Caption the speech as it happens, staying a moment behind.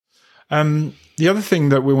The other thing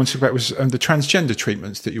that we wanted to talk about was the transgender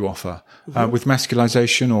treatments that you offer with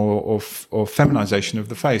masculization or feminization of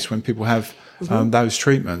the face. When people have those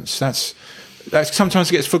treatments, that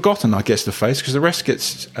sometimes gets forgotten, I guess, the face, because the rest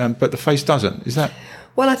gets, but the face doesn't. Is that?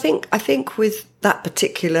 Well, I think with that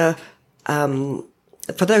particular,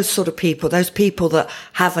 for those sort of people, those people that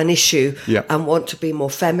have an issue and want to be more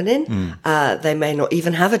feminine, they may not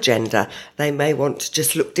even have a gender. They may want to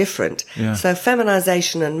just look different. Yeah. So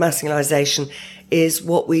feminization and masculinization is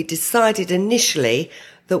what we decided initially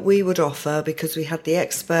that we would offer, because we had the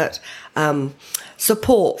expert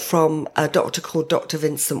support from a doctor called Dr.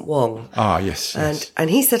 Vincent Wong. Ah, yes. And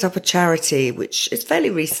he set up a charity, which is fairly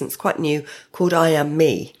recent, it's quite new, called I Am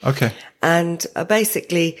Me. Okay. And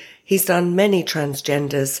basically, he's done many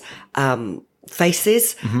transgenders'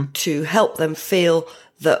 faces to help them feel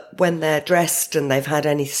that when they're dressed and they've had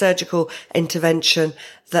any surgical intervention,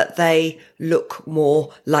 that they look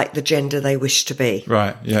more like the gender they wish to be.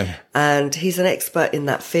 Right, yeah. And he's an expert in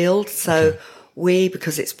that field. So we,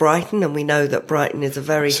 because it's Brighton, and we know that Brighton is a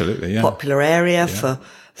very popular area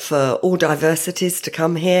for all diversities to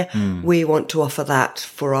come here, we want to offer that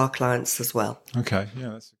for our clients as well. Okay, yeah,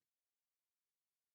 that's